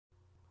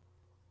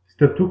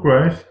Step to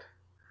Christ.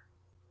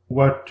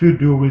 What to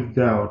do with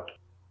doubt.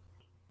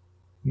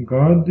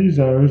 God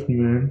desires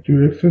man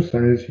to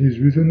exercise his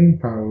reasoning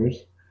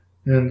powers,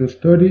 and the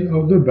study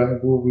of the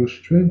Bible will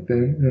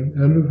strengthen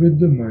and elevate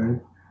the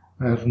mind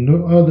as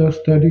no other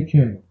study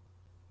can.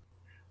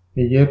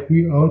 And yet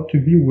we ought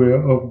to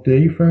beware of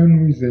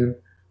deifying reason,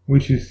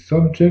 which is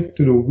subject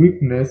to the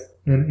weakness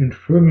and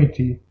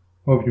infirmity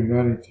of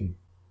humanity.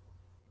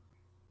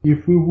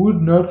 If we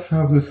would not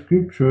have the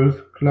Scriptures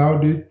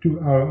clouded to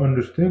our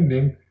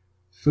understanding,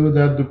 so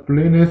that the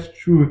plainest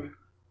truth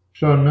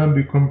shall not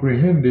be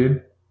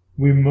comprehended,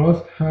 we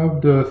must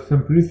have the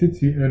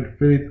simplicity and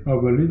faith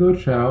of a little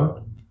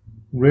child,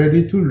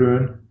 ready to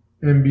learn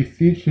and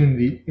beseeching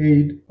the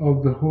aid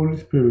of the Holy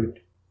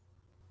Spirit.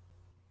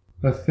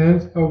 A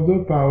sense of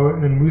the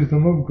power and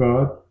wisdom of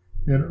God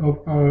and of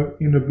our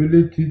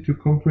inability to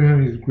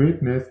comprehend His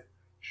greatness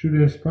should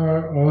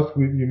inspire us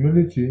with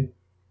humility,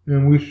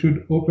 and we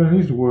should open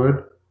His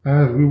Word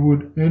as we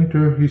would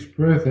enter His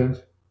presence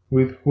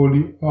with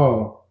holy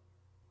awe.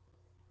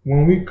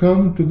 When we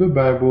come to the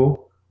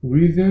Bible,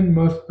 reason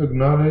must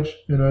acknowledge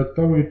an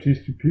authority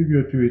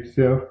superior to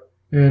itself,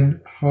 and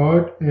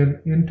heart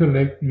and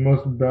intellect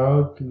must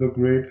bow to the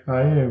great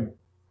I Am.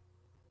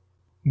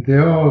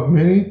 There are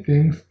many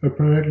things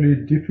apparently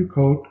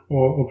difficult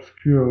or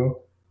obscure,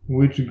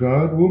 which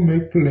God will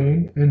make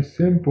plain and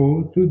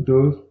simple to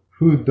those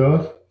who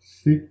thus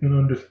seek an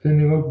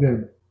understanding of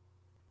them.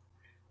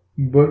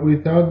 But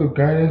without the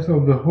guidance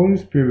of the Holy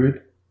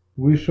Spirit,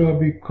 we shall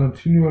be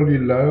continually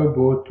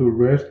liable to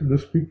wrest the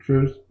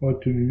Scriptures or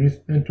to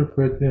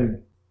misinterpret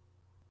them.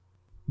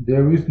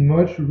 There is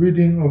much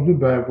reading of the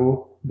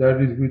Bible that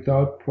is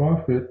without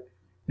profit,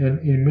 and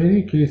in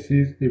many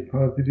cases a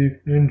positive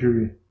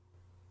injury.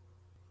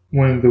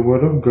 When the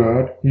Word of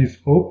God is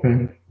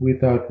opened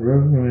without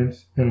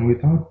reverence and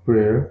without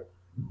prayer,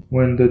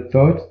 when the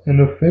thoughts and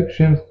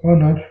affections are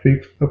not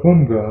fixed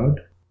upon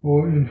God,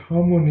 or in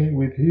harmony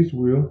with His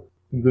will,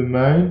 the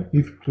mind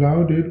is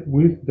clouded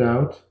with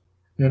doubts,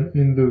 and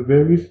in the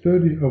very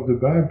study of the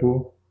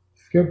Bible,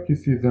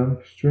 skepticism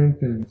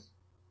strengthens.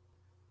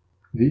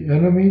 The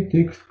enemy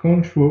takes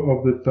control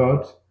of the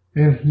thoughts,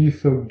 and he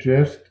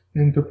suggests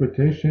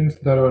interpretations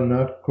that are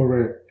not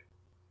correct.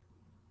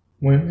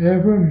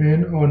 Whenever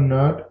men are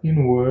not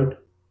in word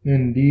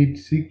and deed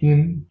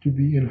seeking to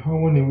be in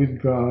harmony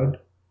with God,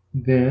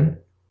 then,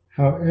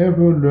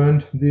 however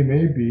learned they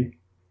may be,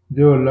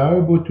 they are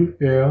liable to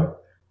err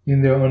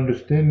in their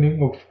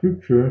understanding of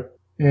Scripture,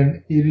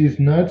 and it is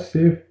not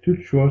safe to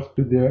trust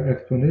to their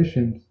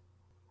explanations.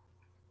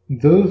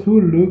 Those who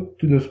look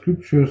to the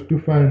Scriptures to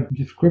find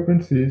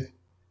discrepancies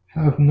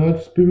have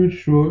not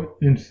spiritual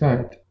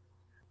insight.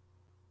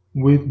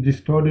 With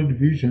distorted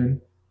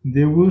vision,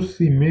 they will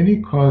see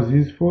many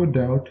causes for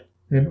doubt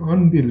and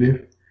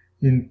unbelief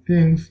in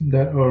things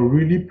that are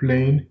really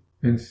plain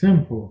and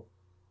simple.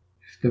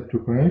 Step to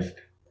Christ,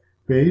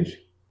 page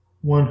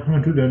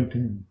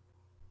 110.